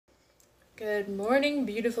Good morning,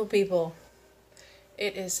 beautiful people.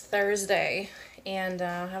 It is Thursday, and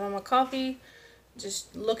having my coffee,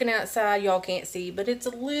 just looking outside. Y'all can't see, but it's a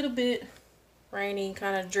little bit rainy,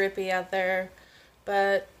 kind of drippy out there,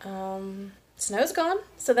 but snow's gone,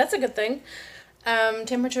 so that's a good thing.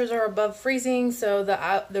 Temperatures are above freezing, so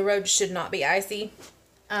the road should not be icy.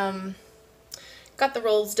 Got the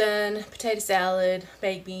rolls done, potato salad,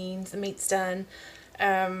 baked beans, the meat's done.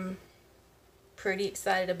 Pretty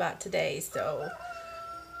excited about today, so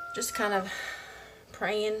just kind of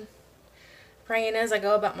praying as I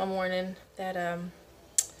go about my morning that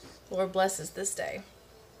Lord blesses this day.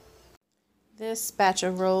 This batch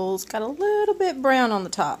of rolls got a little bit brown on the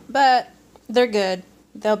top, but they're good.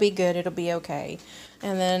 They'll be good. It'll be okay.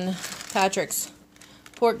 And then Patrick's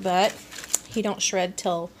pork butt, he don't shred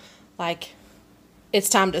till like it's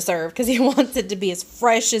time to serve because he wants it to be as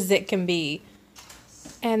fresh as it can be.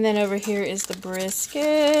 And then over here is the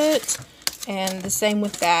brisket, and the same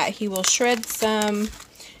with that. He will shred some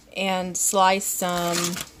and slice some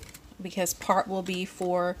because part will be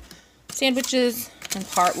for sandwiches and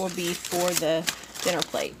part will be for the dinner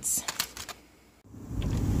plates.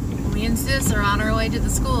 Me and Sis are on our way to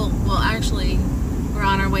the school. Well, actually, we're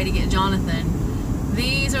on our way to get Jonathan.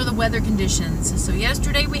 These are the weather conditions. So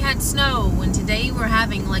yesterday we had snow, and today we're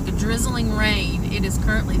having like a drizzling rain. It is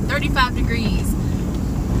currently 35 degrees.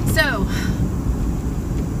 So,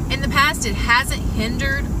 in the past, it hasn't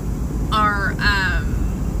hindered our,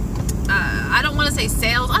 I don't want to say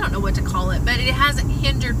sales, I don't know what to call it, but it hasn't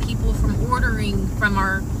hindered people from ordering from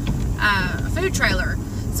our food trailer.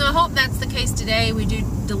 So I hope that's the case today. We do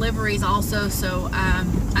deliveries also, so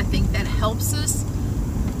I think that helps us.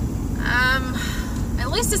 At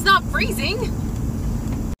least it's not freezing.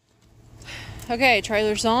 Okay,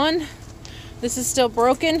 trailer's on. This is still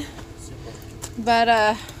broken,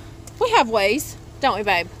 but we have ways, don't we,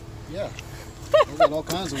 babe? Yeah. We've got all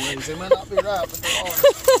kinds of ways. They might not be right, but they are.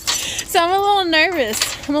 So I'm a little nervous.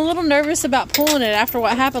 I'm a little nervous about pulling it after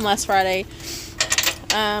what happened last Friday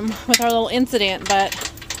with our little incident. But,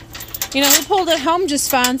 you know, we pulled it home just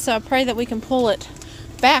fine, so I pray that we can pull it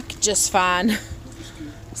back just fine.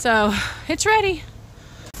 So, it's ready.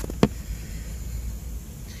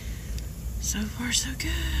 So far, so good.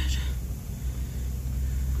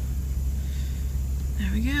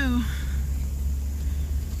 There we go.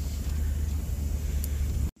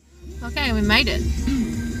 Okay, we made it.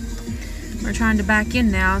 We're trying to back in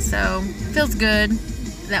now, so feels good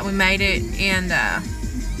that we made it, and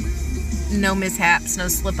no mishaps, no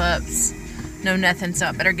slip-ups, no nothing, so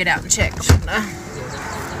I better get out and check, shouldn't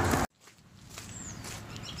I?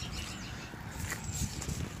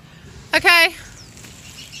 Okay.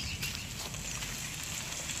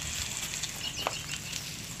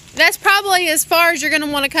 That's probably as far as you're going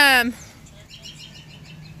to want to come.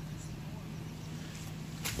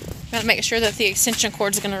 Gotta make sure that the extension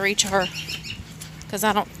cord's going to reach her, because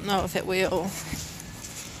I don't know if it will.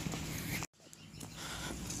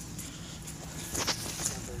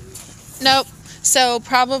 Nope. So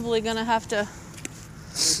probably going to have to,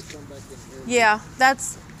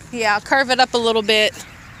 curve it up a little bit.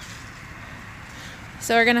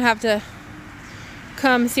 So we're going to have to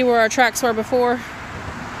come see where our tracks were before,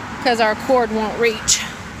 because our cord won't reach.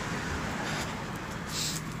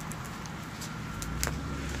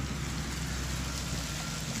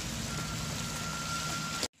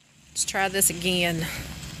 Let's try this again. I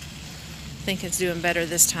think it's doing better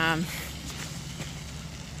this time.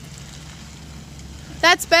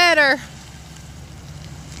 That's better.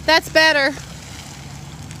 That's better.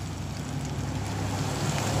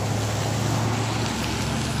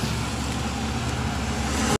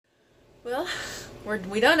 Well,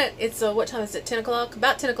 we done it. It's what time is it? 10 o'clock?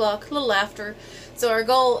 About 10 o'clock, a little after. So our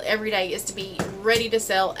goal every day is to be ready to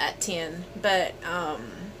sell at 10. But,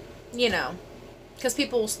 you know, because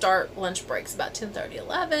people will start lunch breaks about 10:30,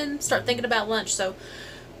 11, start thinking about lunch. So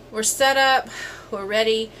we're set up, we're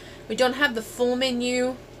ready. We don't have the full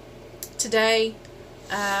menu today,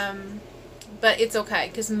 but it's okay,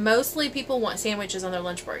 because mostly people want sandwiches on their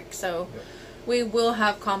lunch break. So we will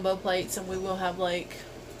have combo plates, and we will have like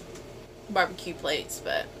barbecue plates,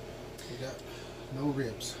 but We got no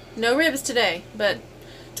ribs. No ribs today, but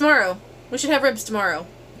tomorrow. We should have ribs tomorrow.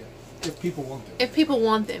 Yeah. If people want them. If people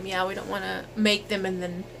want them, yeah. We don't want to make them and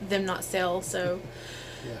then them not sell, so.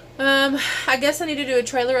 Yeah. I guess I need to do a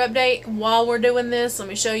trailer update while we're doing this. Let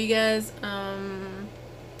me show you guys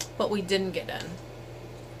what we didn't get done.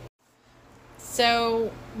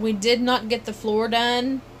 So, we did not get the floor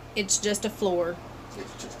done. It's just a floor.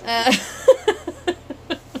 It's just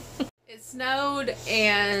snowed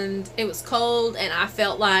and it was cold, and I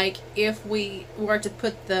felt like if we were to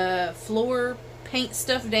put the floor paint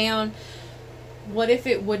stuff down, what if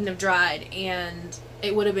it wouldn't have dried and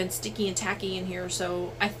it would have been sticky and tacky in here.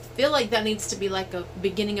 So I feel like that needs to be like a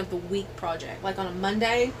beginning of the week project, like on a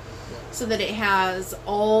Monday, so that it has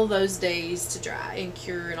all those days to dry and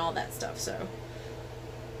cure and all that stuff. So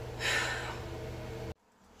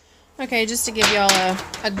okay, just to give y'all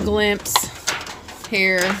a glimpse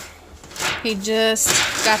here, he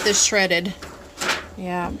just got this shredded.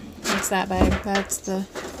 Yeah, what's that, babe? That's the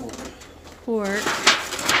pork.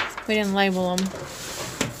 We didn't label them,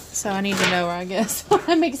 so I need to know, I guess.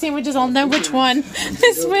 I make sandwiches, I'll know which one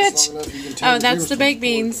is which. Oh, that's the baked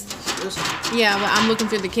beans. Yeah, well, I'm looking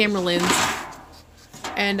through the camera lens.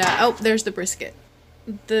 And, oh, there's the brisket.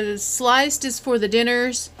 The sliced is for the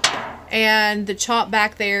dinners, and the chop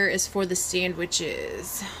back there is for the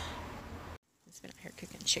sandwiches. It's been out here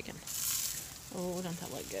cooking chicken. Oh, don't that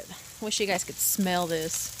look good? Wish you guys could smell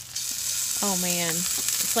this. Oh, man.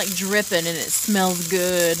 It's like dripping, and it smells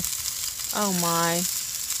good. Oh, my.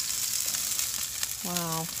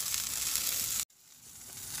 Wow.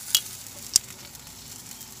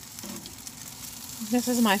 This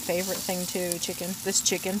is my favorite thing too, chicken. This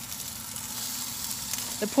chicken.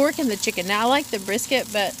 The pork and the chicken. Now I like the brisket,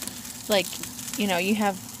 but like, you know, you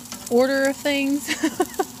have order of things.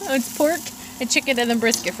 It's pork and chicken and then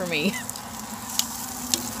brisket for me.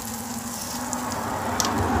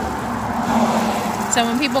 So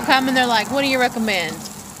when people come and they're like, what do you recommend?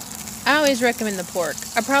 I always recommend the pork.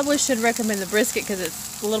 I probably should recommend the brisket because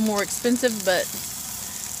it's a little more expensive, but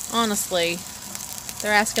honestly,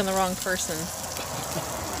 they're asking the wrong person.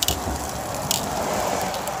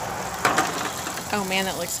 Oh man,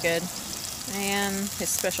 that looks good. And his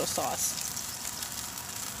special sauce.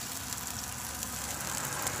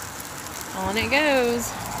 On it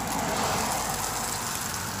goes.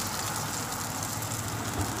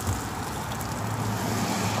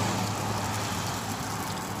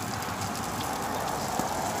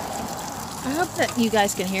 I hope that you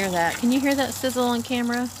guys can hear that. Can you hear that sizzle on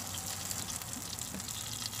camera?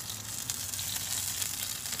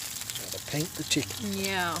 Gotta paint the chicken.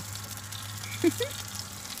 Yeah.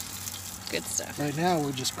 Good stuff. Right now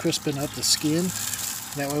we're just crisping up the skin.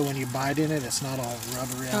 That way when you bite in it, it's not all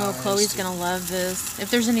rubbery. Oh, Chloe's gonna love this.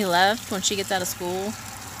 If there's any left when she gets out of school.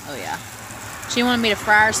 Oh yeah. She wanted me to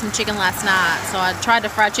fry her some chicken last night, so I tried to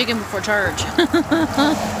fry chicken before church.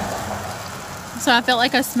 So I felt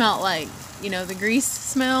like I smelled like, you know, the grease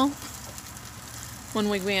smell when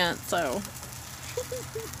we went, so.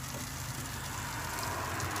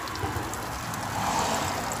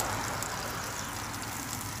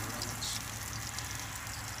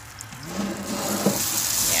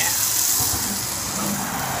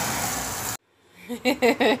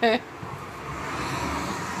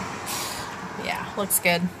 Yeah, looks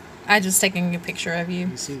good. I just taking a picture of you.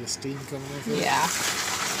 You see the steam coming off it? Yeah.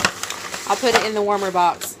 I'll put it in the warmer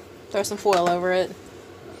box. Throw some foil over it.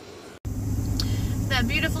 That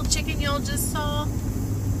beautiful chicken y'all just saw,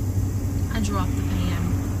 I dropped the pan.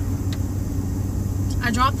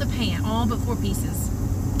 I dropped the pan, all but 4 pieces.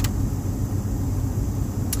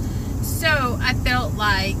 So I felt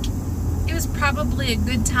like it was probably a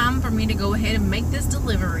good time for me to go ahead and make this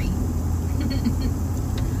delivery.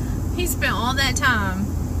 He spent all that time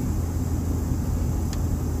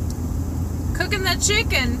cooking that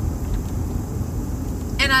chicken,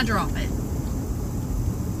 and I drop it.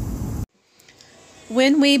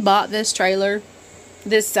 When we bought this trailer,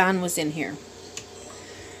 this sign was in here.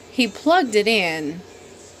 He plugged it in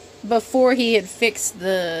before he had fixed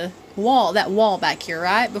the wall, that wall back here,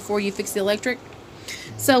 right? Before you fix the electric.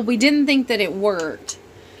 So we didn't think that it worked,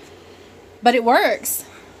 but it works.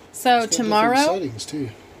 So tomorrow, settings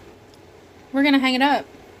too. We're gonna hang it up.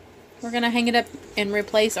 We're gonna hang it up and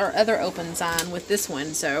replace our other open sign with this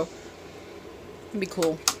one. So it'll be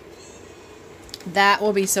cool. That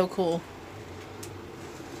will be so cool.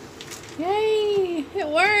 Yay! It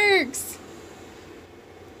works.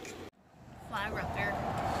 Flag up there.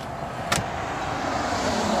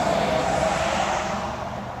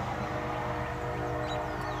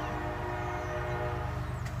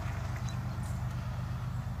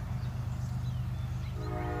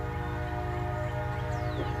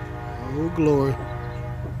 Oh, glory.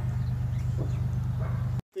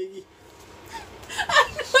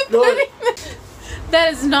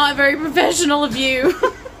 That is not very professional of you.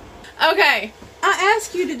 Okay, I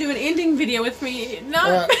asked you to do an ending video with me.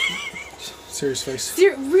 Not serious face.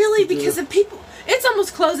 Really, because of people. It's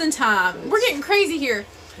almost closing time. We're getting crazy here.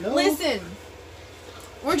 No. Listen,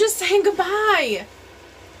 we're just saying goodbye.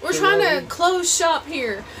 We're trying to close shop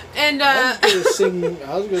here. And I was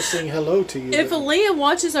gonna sing hello to you. if Aaliyah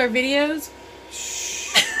watches our videos, she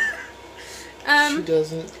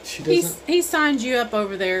doesn't. He signed you up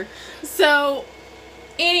over there. So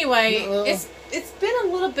anyway, it's been a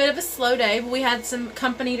little bit of a slow day. We had some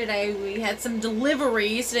company today. We had some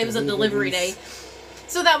deliveries. Today was a delivery day.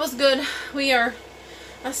 So that was good.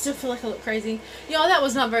 I still feel like I look crazy. Y'all, that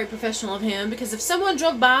was not very professional of him, because if someone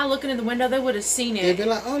drove by looking in the window, they would have seen it. They'd be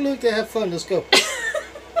like, oh, look, they have fun. Let's go.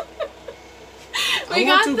 We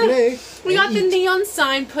got the neon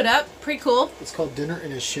sign put up. Pretty cool. It's called Dinner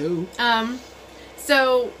and a Show.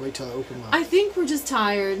 So wait till I open my... I think we're just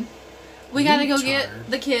tired. We gotta go get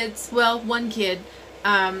the kids. Well, one kid.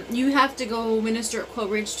 You have to go minister at Quail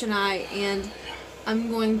Ridge tonight, and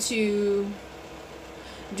I'm going to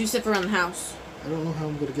do stuff around the house. I don't know how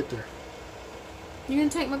I'm gonna get there. You're gonna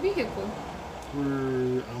take my vehicle.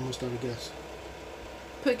 We're almost out of gas.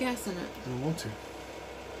 Put gas in it. I don't want to.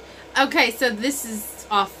 Okay, so this is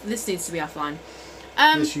off. This needs to be offline.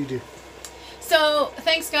 Yes, you do. So,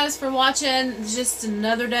 thanks guys for watching. It's just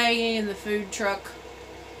another day in the food truck.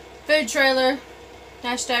 Food trailer.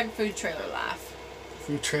 Hashtag food trailer life.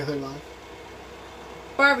 Food trailer life?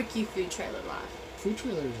 Barbecue food trailer life. Food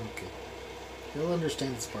trailer is okay. You'll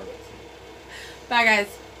understand this part of it. Bye guys.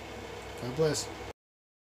 God bless.